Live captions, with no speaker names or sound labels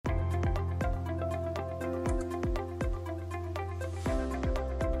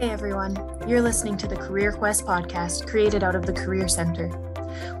Hey everyone, you're listening to the Career Quest podcast created out of the Career Center.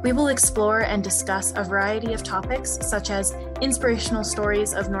 We will explore and discuss a variety of topics such as inspirational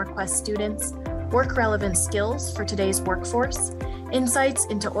stories of Norquest students, work-relevant skills for today's workforce, insights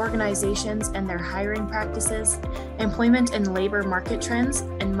into organizations and their hiring practices, employment and labor market trends,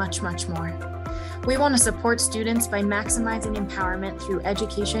 and much, much more. We want to support students by maximizing empowerment through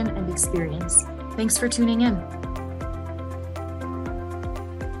education and experience. Thanks for tuning in.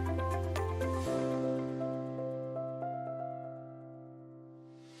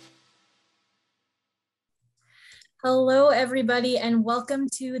 Hello, everybody, and welcome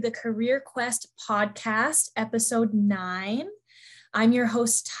to the Career Quest podcast, episode 9. I'm your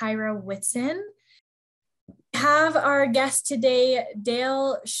host, Tyra Whitson. We have our guest today,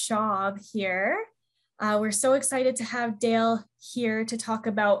 Dale Schaub, here. We're so excited to have Dale here to talk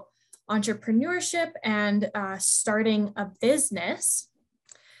about entrepreneurship and starting a business.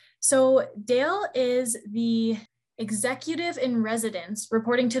 So Dale is the executive in residence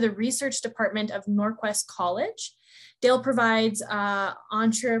reporting to the research department of Norquest College. Dale provides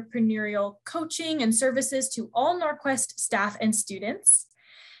entrepreneurial coaching and services to all Norquest staff and students.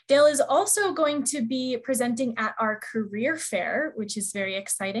 Dale is also going to be presenting at our career fair, which is very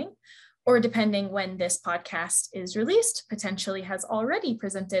exciting, or depending when this podcast is released, potentially has already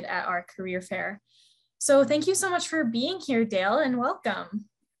presented at our career fair. So thank you so much for being here, Dale, and welcome.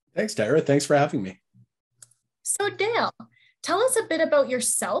 Thanks, Tyra. Thanks for having me. So Dale, tell us a bit about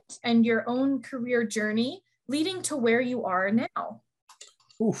yourself and your own career journey leading to where you are now.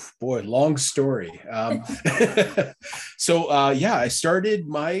 Oof, boy, long story. So I started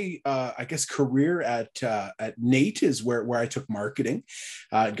my, career at NAIT is where I took marketing.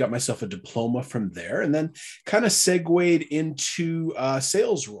 Got myself a diploma from there and then kind of segued into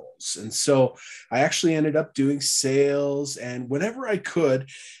sales roles. And so I actually ended up doing sales, and whenever I could,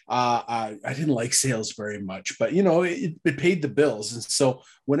 I didn't like sales very much, but it paid the bills. And so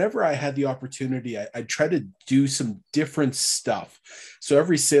whenever I had the opportunity, I tried to do some different stuff. So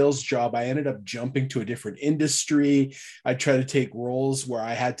every sales job, I ended up jumping to a different industry. I tried to take roles where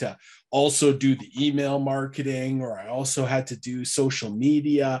I had to also do the email marketing, or I also had to do social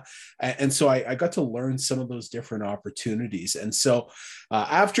media. And so I got to learn some of those different opportunities. And so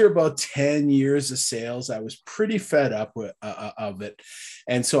after about 10 years of sales, I was pretty fed up of it.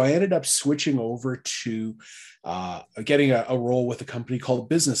 And so I ended up switching over to getting a role with a company called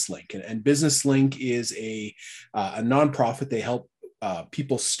Business Link. And Business Link is a nonprofit. They help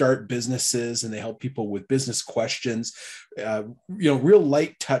people start businesses, and they help people with business questions, real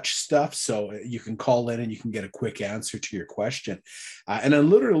light touch stuff. So you can call in and you can get a quick answer to your question. And I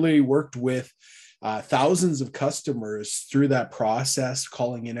literally worked with thousands of customers through that process,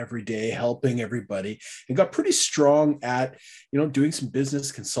 calling in every day, helping everybody, and got pretty strong at, doing some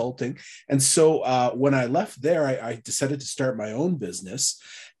business consulting. And so when I left there, I decided to start my own business.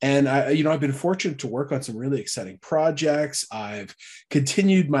 And I've been fortunate to work on some really exciting projects. I've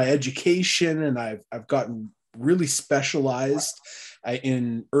continued my education, and I've gotten really specialized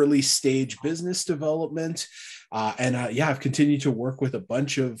in early stage business development. I've continued to work with a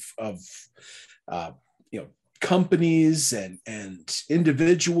bunch of companies and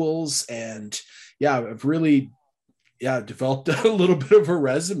individuals, and I've really developed a little bit of a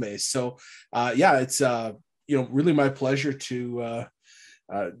resume. So it's really my pleasure to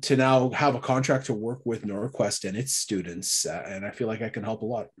now have a contract to work with Norquest and its students, and I feel like I can help a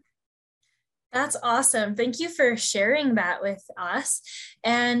lot. That's awesome. Thank you for sharing that with us.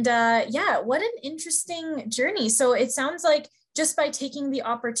 And what an interesting journey. So it sounds like just by taking the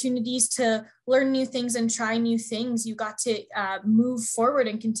opportunities to learn new things and try new things, you got to move forward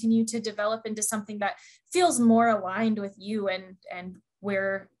and continue to develop into something that feels more aligned with you and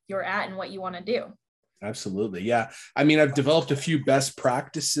where you're at and what you want to do. Absolutely. Yeah. I mean, I've developed a few best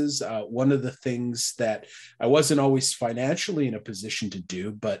practices. One of the things that I wasn't always financially in a position to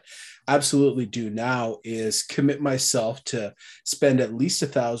do, but absolutely do now, is commit myself to spend at least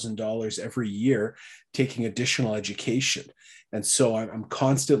 $1,000 every year taking additional education. And so I'm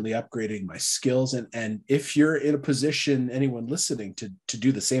constantly upgrading my skills. And if you're in a position, anyone listening, to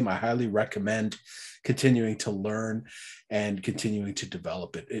do the same, I highly recommend continuing to learn and continuing to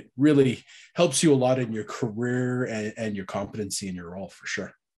develop it. It really helps you a lot in your career and your competency in your role, for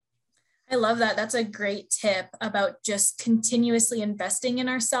sure. I love that. That's a great tip about just continuously investing in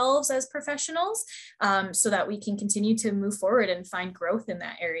ourselves as professionals, so that we can continue to move forward and find growth in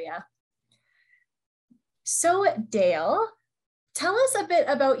that area. So Dale, tell us a bit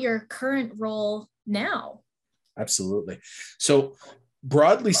about your current role now. Absolutely. So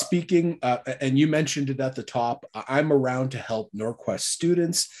Broadly speaking, and you mentioned it at the top, I'm around to help Norquest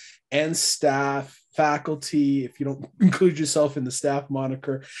students and staff, faculty, if you don't include yourself in the staff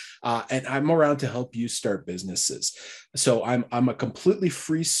moniker, and I'm around to help you start businesses. So I'm a completely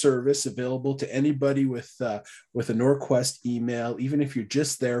free service available to anybody with a Norquest email, even if you're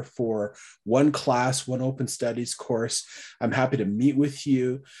just there for one class, one open studies course. I'm happy to meet with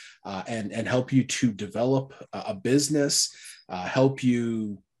you and help you to develop a business, help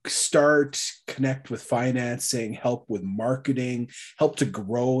you start, connect with financing, help with marketing, help to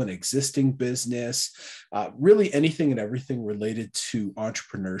grow an existing business, really anything and everything related to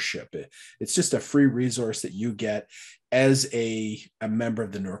entrepreneurship. It's just a free resource that you get as a member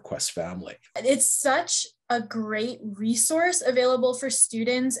of the Norquest family. It's such a great resource available for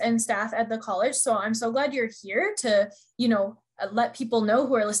students and staff at the college. So I'm so glad you're here to, let people know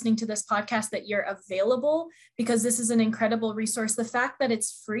who are listening to this podcast that you're available, because this is an incredible resource. The fact that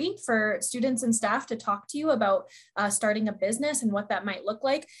it's free for students and staff to talk to you about starting a business and what that might look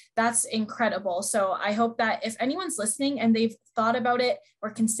like, that's incredible. So I hope that if anyone's listening and they've thought about it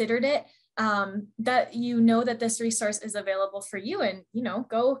or considered it, that that this resource is available for you, and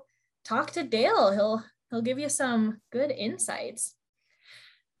go talk to Dale. He'll give you some good insights.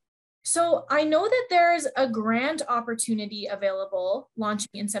 So I know that there's a grant opportunity available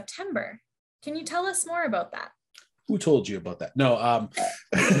launching in September. Can you tell us more about that? Who told you about that? No.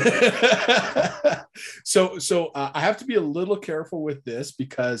 So I have to be a little careful with this,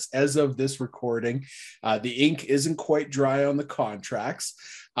 because as of this recording, the ink isn't quite dry on the contracts.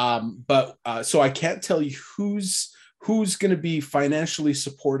 So I can't tell you who's going to be financially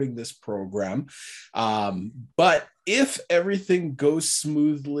supporting this program. But if everything goes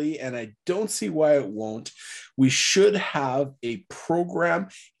smoothly, and I don't see why it won't, we should have a program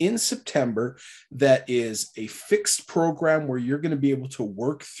in September that is a fixed program where you're going to be able to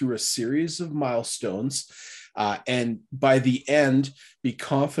work through a series of milestones. And by the end, be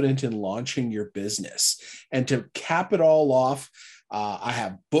confident in launching your business. And to cap it all off, I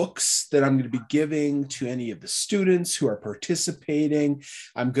have books that I'm going to be giving to any of the students who are participating.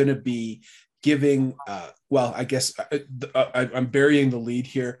 I'm going to be giving, I'm burying the lead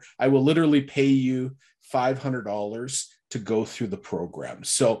here. I will literally pay you $500 to go through the program.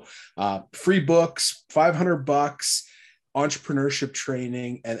 So free books, $500, entrepreneurship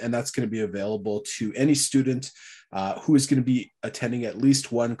training, and that's going to be available to any student who is going to be attending at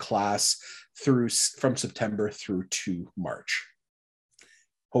least one class from September through to March.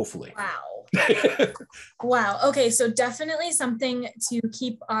 Hopefully. Wow. Wow. Okay. So definitely something to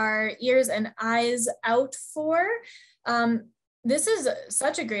keep our ears and eyes out for. This is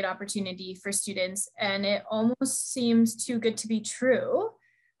such a great opportunity for students, and it almost seems too good to be true.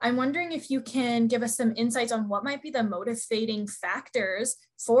 I'm wondering if you can give us some insights on what might be the motivating factors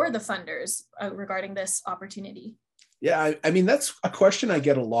for the funders regarding this opportunity. Yeah, I mean, that's a question I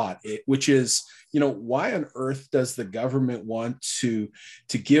get a lot, which is, why on earth does the government want to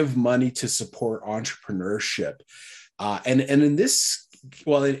give money to support entrepreneurship? And in this,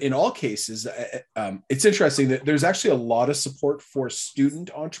 well, in all cases, it's interesting that there's actually a lot of support for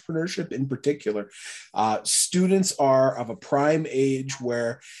student entrepreneurship in particular. Students are of a prime age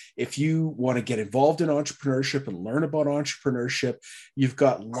where if you want to get involved in entrepreneurship and learn about entrepreneurship, you've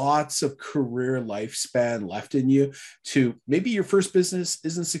got lots of career lifespan left in you. To maybe your first business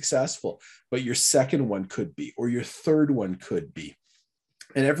isn't successful, but your second one could be, or your third one could be.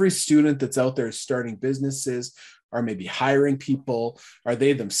 And every student that's out there starting businesses, are maybe hiring people, are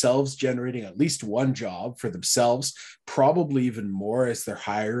they themselves generating at least one job for themselves, probably even more as they're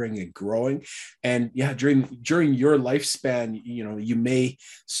hiring and growing. And yeah, during your lifespan, you may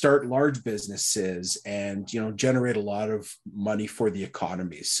start large businesses and, generate a lot of money for the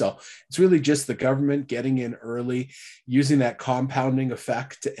economy. So it's really just the government getting in early, using that compounding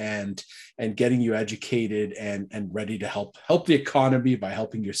effect and getting you educated and ready to help the economy by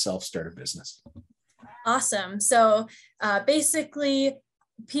helping yourself start a business. Awesome. So basically,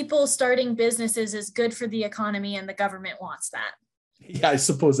 people starting businesses is good for the economy, and the government wants that. Yeah, I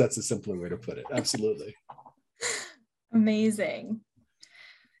suppose that's a simpler way to put it. Absolutely. Amazing.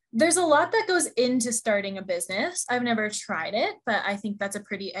 There's a lot that goes into starting a business. I've never tried it, but I think that's a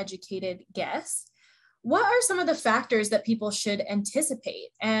pretty educated guess. What are some of the factors that people should anticipate,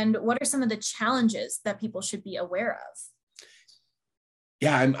 and what are some of the challenges that people should be aware of?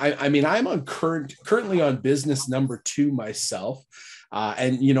 Yeah, I'm currently on business number 2 myself.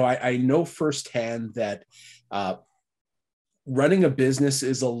 And, I know firsthand that running a business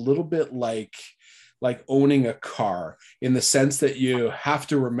is a little bit like like owning a car, in the sense that you have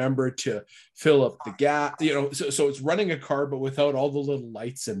to remember to fill up the gas, so it's running a car, but without all the little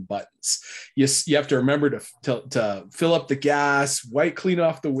lights and buttons. You have to remember to fill up the gas, clean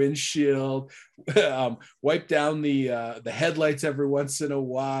off the windshield, wipe down the headlights every once in a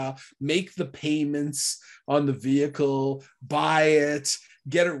while, make the payments on the vehicle, buy it,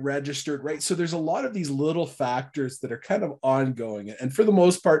 get it registered, right? So there's a lot of these little factors that are kind of ongoing. And for the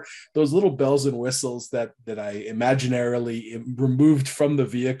most part, those little bells and whistles that I imaginarily removed from the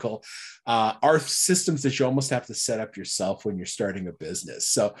vehicle are systems that you almost have to set up yourself when you're starting a business.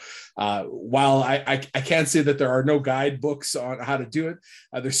 So while I can't say that there are no guidebooks on how to do it,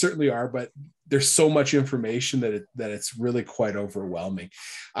 there certainly are, but there's so much information that it's really quite overwhelming.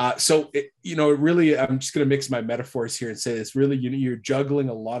 It really, I'm just going to mix my metaphors here and say it's really, you're juggling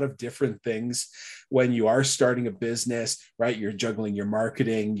a lot of different things when you are starting a business, right? You're juggling your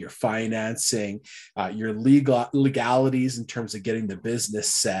marketing, your financing, your legalities in terms of getting the business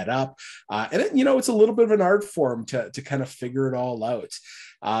set up. And it's a little bit of an art form to kind of figure it all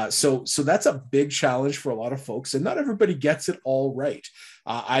out. So that's a big challenge for a lot of folks, and not everybody gets it all right.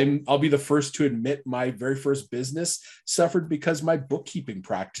 I'll be the first to admit my very first business suffered because my bookkeeping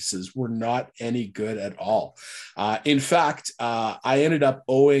practices were not any good at all. In fact, I ended up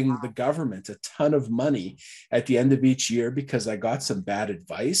owing the government a ton of money at the end of each year because I got some bad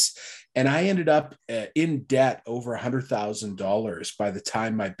advice. And I ended up in debt over $100,000 by the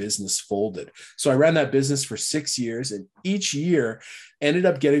time my business folded. So I ran that business for 6 years, and each year ended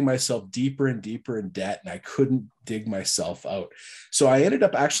up getting myself deeper and deeper in debt, and I couldn't dig myself out. So I ended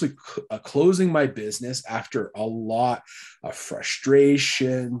up actually closing my business after a lot of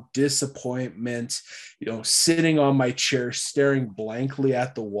frustration, disappointment, sitting on my chair, staring blankly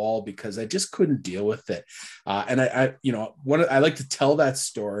at the wall because I just couldn't deal with it. And I like to tell that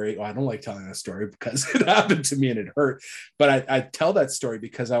story. Well, I don't like telling that story because it happened to me and it hurt, but I tell that story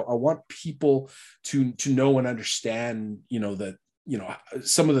because I want people to know and understand, that,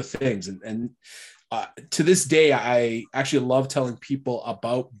 some of the things. And to this day, I actually love telling people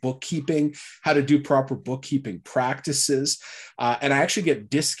about bookkeeping, how to do proper bookkeeping practices. And I actually get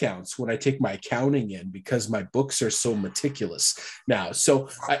discounts when I take my accounting in because my books are so meticulous now. So,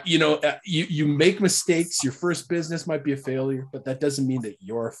 you make mistakes. Your first business might be a failure, but that doesn't mean that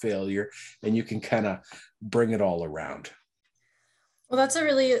you're a failure, and you can kind of bring it all around. Well, that's a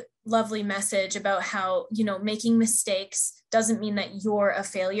really lovely message about how, making mistakes doesn't mean that you're a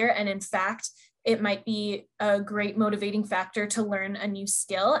failure. And in fact, it might be a great motivating factor to learn a new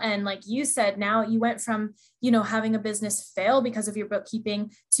skill. And like you said, now you went from, having a business fail because of your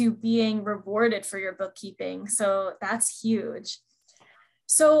bookkeeping to being rewarded for your bookkeeping. So that's huge.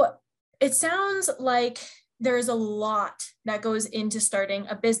 So it sounds like there's a lot that goes into starting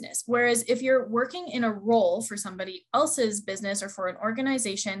a business. Whereas if you're working in a role for somebody else's business or for an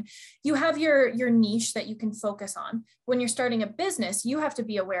organization, you have your niche that you can focus on. When you're starting a business, you have to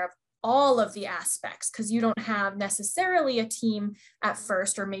be aware of all of the aspects because you don't have necessarily a team at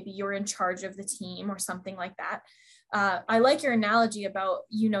first, or maybe you're in charge of the team or something like that. I like your analogy about,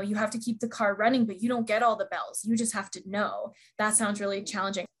 you have to keep the car running, but you don't get all the bells. You just have to know. That sounds really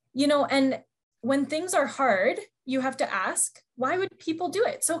challenging. And when things are hard, you have to ask, why would people do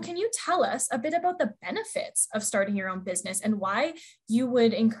it? So can you tell us a bit about the benefits of starting your own business and why you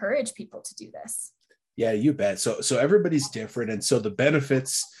would encourage people to do this? Yeah, you bet. So everybody's different. And so the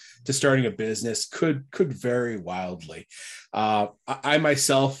benefits to starting a business could vary wildly. I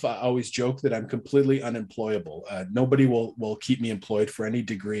myself always joke that I'm completely unemployable. Nobody will keep me employed for any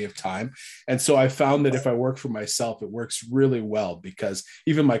degree of time. And so I found that if I work for myself, it works really well because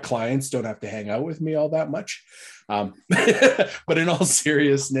even my clients don't have to hang out with me all that much. But in all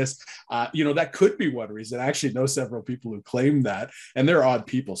seriousness, that could be one reason. I actually know several people who claim that, and they're odd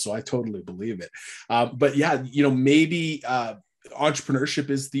people, so I totally believe it. But yeah, maybe entrepreneurship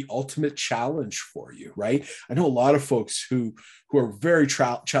is the ultimate challenge for you, right? I know a lot of folks who are very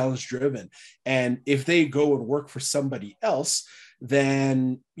challenge driven, and if they go and work for somebody else,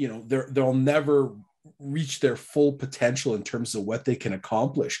 then they'll never reach their full potential in terms of what they can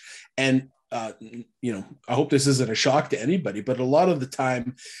accomplish. And I hope this isn't a shock to anybody, but a lot of the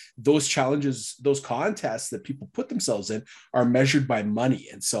time, those challenges, those contests that people put themselves in are measured by money.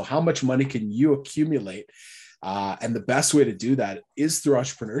 And so how much money can you accumulate? And the best way to do that is through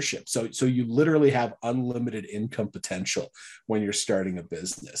entrepreneurship. So you literally have unlimited income potential when you're starting a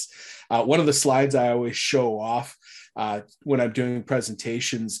business. One of the slides I always show off when I'm doing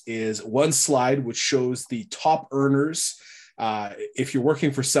presentations is one slide which shows the top earners if you're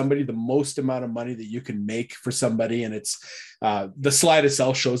working for somebody, the most amount of money that you can make for somebody, and it's the slide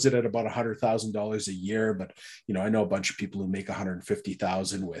itself shows it at about $100,000 a year. But I know a bunch of people who make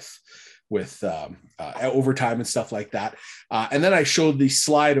 $150,000 with overtime and stuff like that. And then I showed the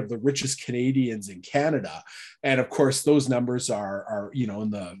slide of the richest Canadians in Canada, and of course those numbers are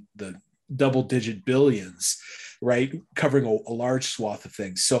in the double-digit billions, right? Covering a large swath of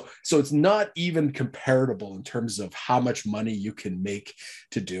things. So it's not even comparable in terms of how much money you can make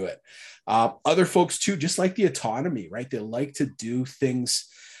to do it. Other folks too, just like the autonomy, right? They like to do things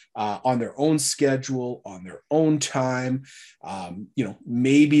on their own schedule, on their own time.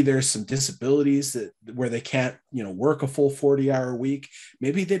 Maybe there's some disabilities where they can't, work a full 40-hour week.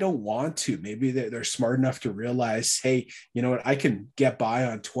 Maybe they don't want to. Maybe they're smart enough to realize, hey, you know what, I can get by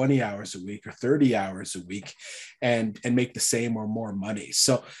on 20 hours a week or 30 hours a week and make the same or more money.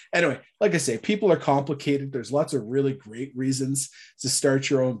 So anyway, like I say, people are complicated. There's lots of really great reasons to start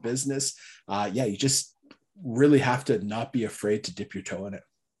your own business. You just really have to not be afraid to dip your toe in it.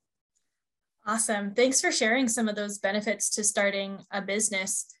 Awesome. Thanks for sharing some of those benefits to starting a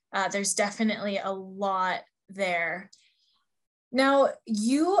business. There's definitely a lot there. Now,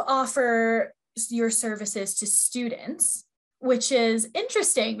 you offer your services to students, which is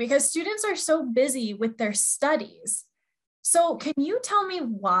interesting because students are so busy with their studies. So can you tell me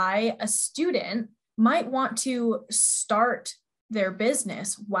why a student might want to start their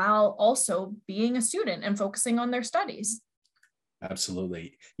business while also being a student and focusing on their studies?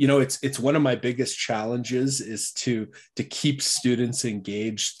 Absolutely. It's one of my biggest challenges is to keep students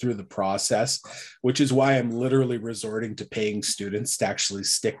engaged through the process, which is why I'm literally resorting to paying students to actually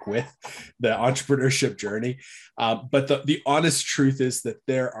stick with the entrepreneurship journey. But the honest truth is that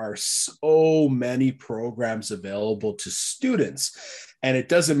there are so many programs available to students. And it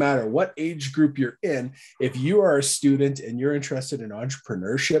doesn't matter what age group you're in. If you are a student and you're interested in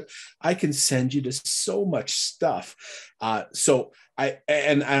entrepreneurship, I can send you to so much stuff. So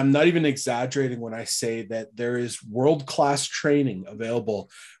I'm not even exaggerating when I say that there is world-class training available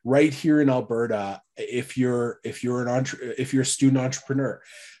right here in Alberta. If you're a student entrepreneur,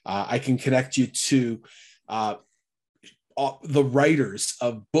 I can connect you to the writers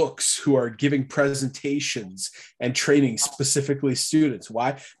of books who are giving presentations and training specifically students.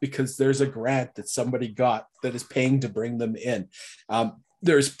 Why? Because there's a grant that somebody got that is paying to bring them in.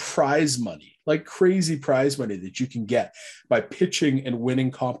 There's prize money, like crazy prize money that you can get by pitching and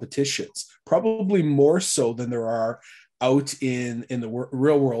winning competitions, probably more so than there are out in the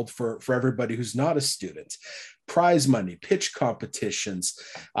real world for everybody who's not a student. Prize money, pitch competitions,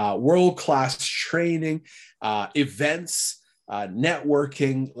 world-class training, events,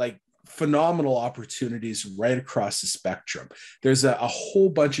 networking, like phenomenal opportunities right across the spectrum. There's a whole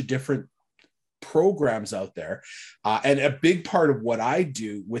bunch of different programs out there. And a big part of what I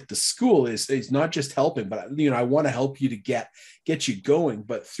do with the school is not just helping, but I want to help you to get you going.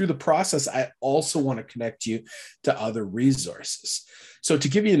 But through the process, I also want to connect you to other resources. So to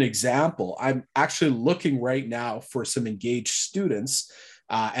give you an example, I'm actually looking right now for some engaged students.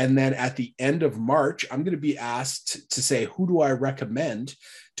 And then at the end of March, I'm going to be asked to say, who do I recommend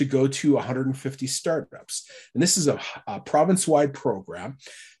to go to 150 startups? And this is a province-wide program.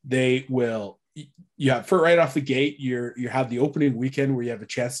 They will, for right off the gate, you have the opening weekend where you have a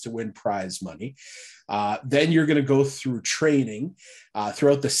chance to win prize money. Then you're going to go through training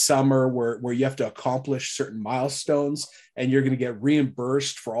throughout the summer where you have to accomplish certain milestones, and you're going to get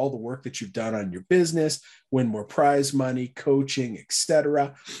reimbursed for all the work that you've done on your business, win more prize money, coaching,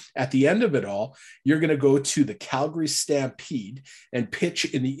 etc. At the end of it all, you're going to go to the Calgary Stampede and pitch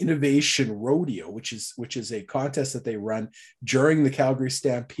in the Innovation Rodeo, which is a contest that they run during the Calgary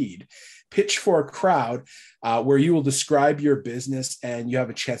Stampede. Pitch for a crowd where you will describe your business and you have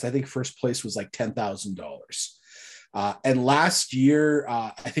a chance. I think first place was like $10,000. And last year,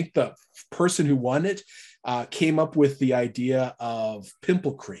 I think the person who won it came up with the idea of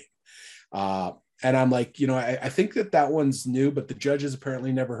pimple cream. And I'm like, I think that one's new, but the judges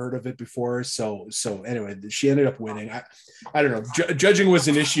apparently never heard of it before. So anyway, she ended up winning. I don't know. Judging was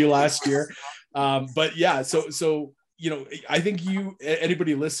an issue last year. But yeah, so I think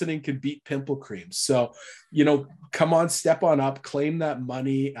anybody listening can beat pimple cream. So, come on, step on up, claim that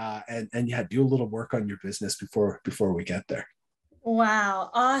money, and do a little work on your business before we get there.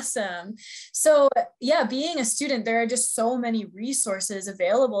 Wow, awesome. So yeah, being a student, there are just so many resources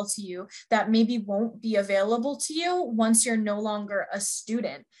available to you that maybe won't be available to you once you're no longer a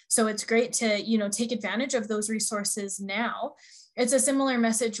student. So it's great to, take advantage of those resources now. It's a similar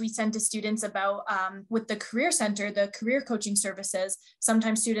message we send to students about with the Career Center, the career coaching services.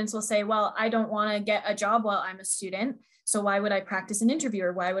 Sometimes students will say, well, I don't want to get a job while I'm a student. So why would I practice an interview,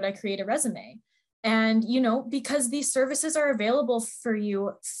 or why would I create a resume? And, you know, because these services are available for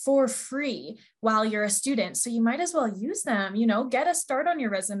you for free while you're a student. So you might as well use them, you know, get a start on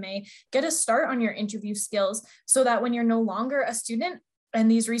your resume, get a start on your interview skills, so that when you're no longer a student and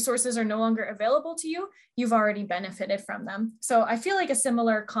these resources are no longer available to you, you've already benefited from them. So I feel like a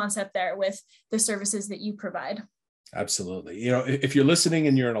similar concept there with the services that you provide. Absolutely. You know, if you're listening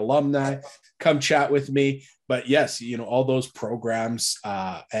and you're an alumni, come chat with me. But yes, you know, all those programs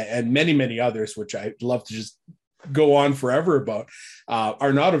and many, many others, which I'd love to just go on forever about,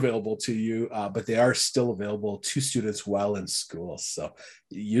 are not available to you, but they are still available to students while in school. So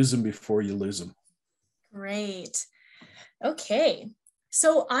use them before you lose them. Great. Okay.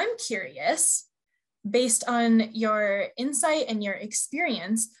 So I'm curious, based on your insight and your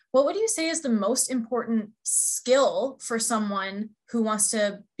experience, what would you say is the most important skill for someone who wants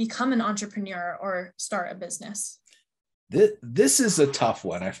to become an entrepreneur or start a business? This is a tough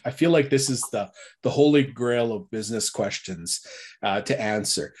one. I feel like this is the holy grail of business questions to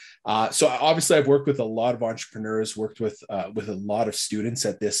answer. So obviously I've worked with a lot of entrepreneurs, worked with a lot of students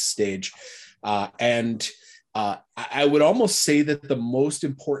at this stage. And I would almost say that the most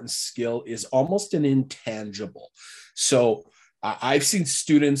important skill is almost an intangible. So I've seen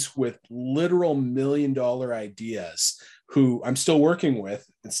students with literal $1 million ideas who I'm still working with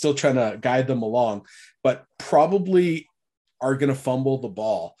and still trying to guide them along, but probably are going to fumble the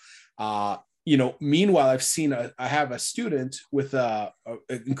ball. You know, meanwhile, I have a student with an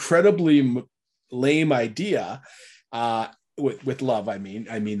incredibly lame idea, with love, I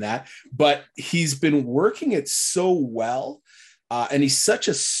mean that, but he's been working it so well. And he's such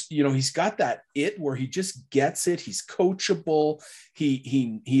a, you know, he's got that it where he just gets it. He's coachable.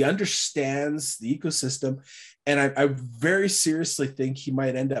 He understands the ecosystem. And I very seriously think he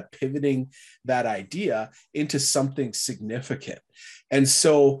might end up pivoting that idea into something significant. And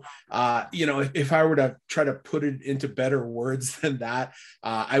so, you know, if I were to try to put it into better words than that,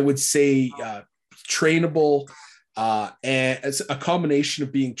 I would say trainable. And it's a combination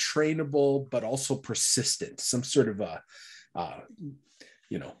of being trainable, but also persistent, some sort of a,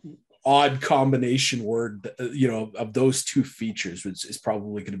 you know, odd combination word, you know, of those two features, which is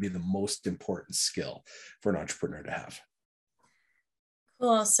probably going to be the most important skill for an entrepreneur to have.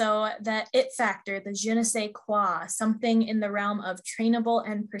 Cool. So that it factor, the je ne sais quoi, something in the realm of trainable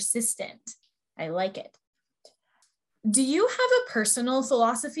and persistent. I like it. Do you have a personal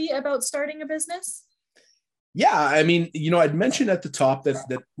philosophy about starting a business? Yeah, I mean, you know, I'd mentioned at the top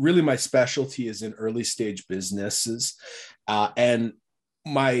that really my specialty is in early stage businesses, and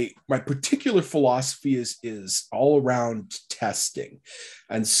my particular philosophy is all around testing.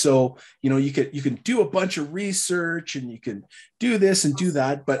 And so, you know, you can do a bunch of research and you can do this and do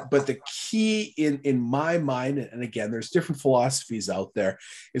that, but the key in my mind, and again, there's different philosophies out there,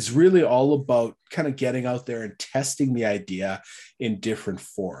 is really all about kind of getting out there and testing the idea in different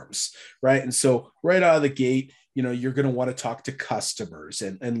forms, right? And so right out of the gate, you know, you're going to want to talk to customers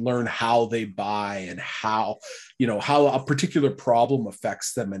and learn how they buy and how, you know, how a particular problem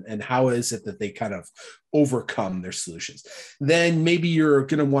affects them and how is it that they kind of overcome their solutions. Then maybe you're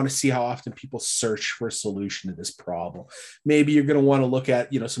going to want to see how often people search for a solution to this problem. Maybe you're going to want to look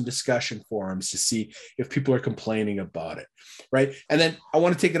at, you know, some discussion forums to see if people are complaining about it, right? And then I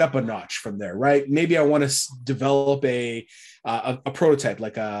want to take it up a notch from there, right? Maybe I want to develop a prototype,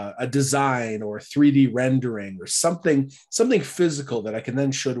 like a design or 3D rendering or something physical that I can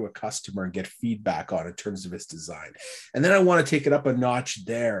then show to a customer and get feedback on in terms of its design. And then I want to take it up a notch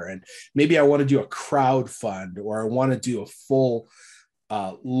there. And maybe I want to do a crowd fund, or I want to do a full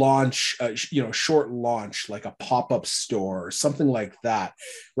launch, you know, short launch, like a pop-up store or something like that,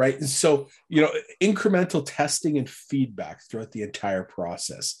 right? And so, you know, incremental testing and feedback throughout the entire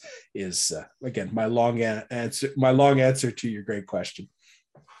process is, again, my long answer to your great question.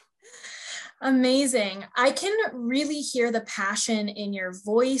 Amazing. I can really hear the passion in your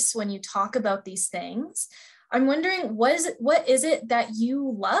voice when you talk about these things. I'm wondering, what is it that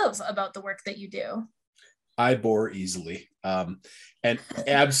you love about the work that you do? I bore easily. And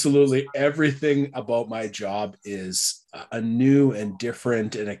absolutely everything about my job is a new and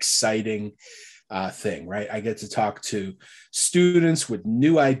different and exciting thing, right? I get to talk to students with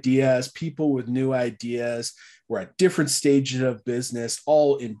new ideas, people with new ideas. We're at different stages of business,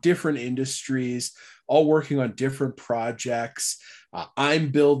 all in different industries, all working on different projects.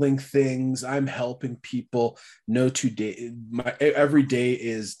 I'm building things. I'm helping people. Every day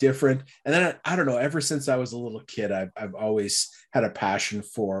is different. And then I don't know. Ever since I was a little kid, I've always had a passion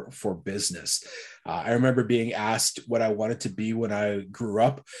for business. I remember being asked what I wanted to be when I grew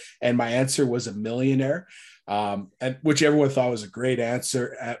up, and my answer was a millionaire. And which everyone thought was a great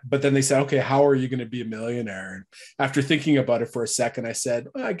answer. But then they said, okay, how are you going to be a millionaire? And after thinking about it for a second, I said,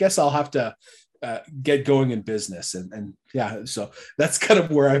 well, I guess I'll have to get going in business. And yeah, so that's kind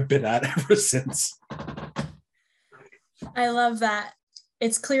of where I've been at ever since. I love that.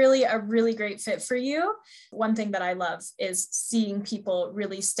 It's clearly a really great fit for you. One thing that I love is seeing people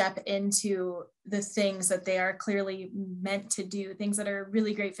really step into the things that they are clearly meant to do, things that are a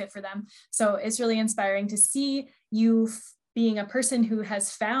really great fit for them. So it's really inspiring to see you being a person who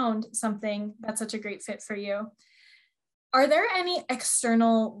has found something that's such a great fit for you. Are there any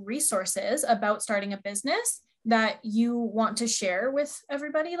external resources about starting a business that you want to share with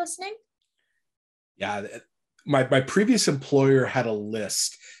everybody listening? Yeah. My previous employer had a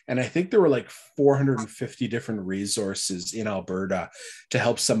list, and I think there were like 450 different resources in Alberta to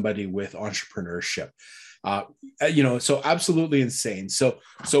help somebody with entrepreneurship. So absolutely insane. So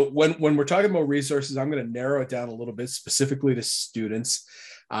when we're talking about resources, I'm going to narrow it down a little bit specifically to students.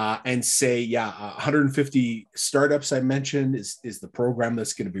 And say, 150 startups I mentioned is the program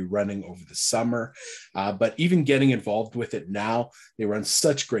that's going to be running over the summer. But even getting involved with it now, they run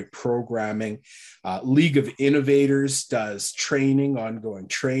such great programming. League of Innovators does training, ongoing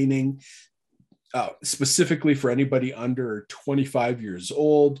training, specifically for anybody under 25 years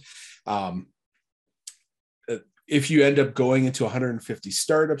old. If you end up going into 150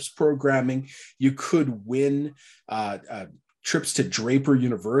 startups programming, you could win trips to Draper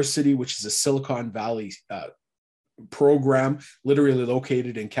University, which is a Silicon Valley program, literally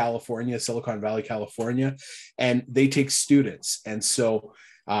located in California, Silicon Valley, California, and they take students. And so,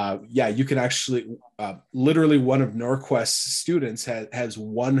 you can actually, literally one of Norquest's students has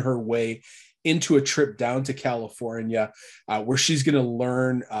won her way into a trip down to California, where she's going to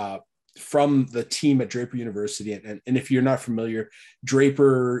learn from the team at Draper University. And if you're not familiar,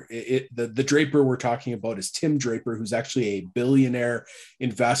 Draper, the Draper we're talking about is Tim Draper, who's actually a billionaire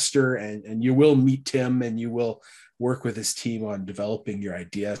investor. And you will meet Tim and you will work with his team on developing your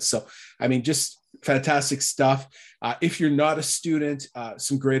idea. So, I mean, just fantastic stuff. If you're not a student,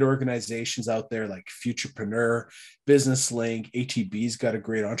 some great organizations out there like Futurepreneur, Business Link, ATB's got a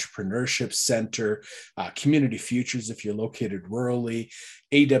great entrepreneurship center, Community Futures if you're located rurally,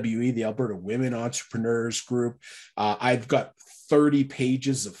 AWE, the Alberta Women Entrepreneurs Group. I've got 30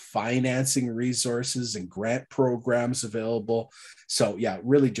 pages of financing resources and grant programs available. So yeah,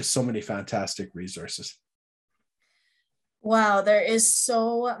 really just so many fantastic resources. Wow, there is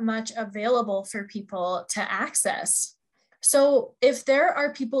so much available for people to access. So if there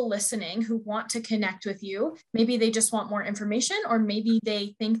are people listening who want to connect with you, maybe they just want more information, or maybe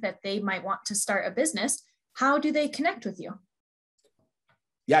they think that they might want to start a business, how do they connect with you?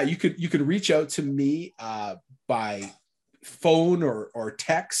 Yeah, you could reach out to me by phone or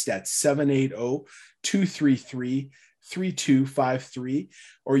text at 780-233-3253,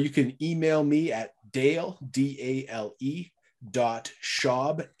 or you can email me at Dale, DALE,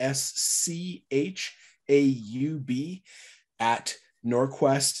 .Schaub, SCHAUB at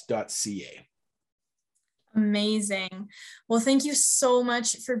norquest.ca. Amazing. Well, thank you so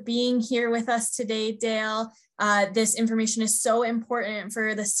much for being here with us today, Dale. This information is so important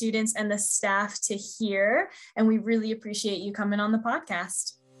for the students and the staff to hear, and we really appreciate you coming on the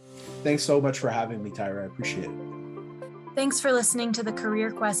podcast. Thanks so much for having me, Tyra. I appreciate it. Thanks for listening to the Career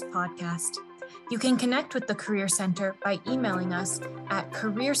Quest podcast. You can connect with the Career Center by emailing us at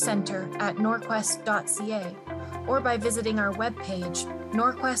careercenter@norquest.ca or by visiting our webpage,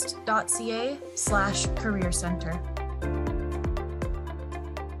 norquest.ca/careercenter.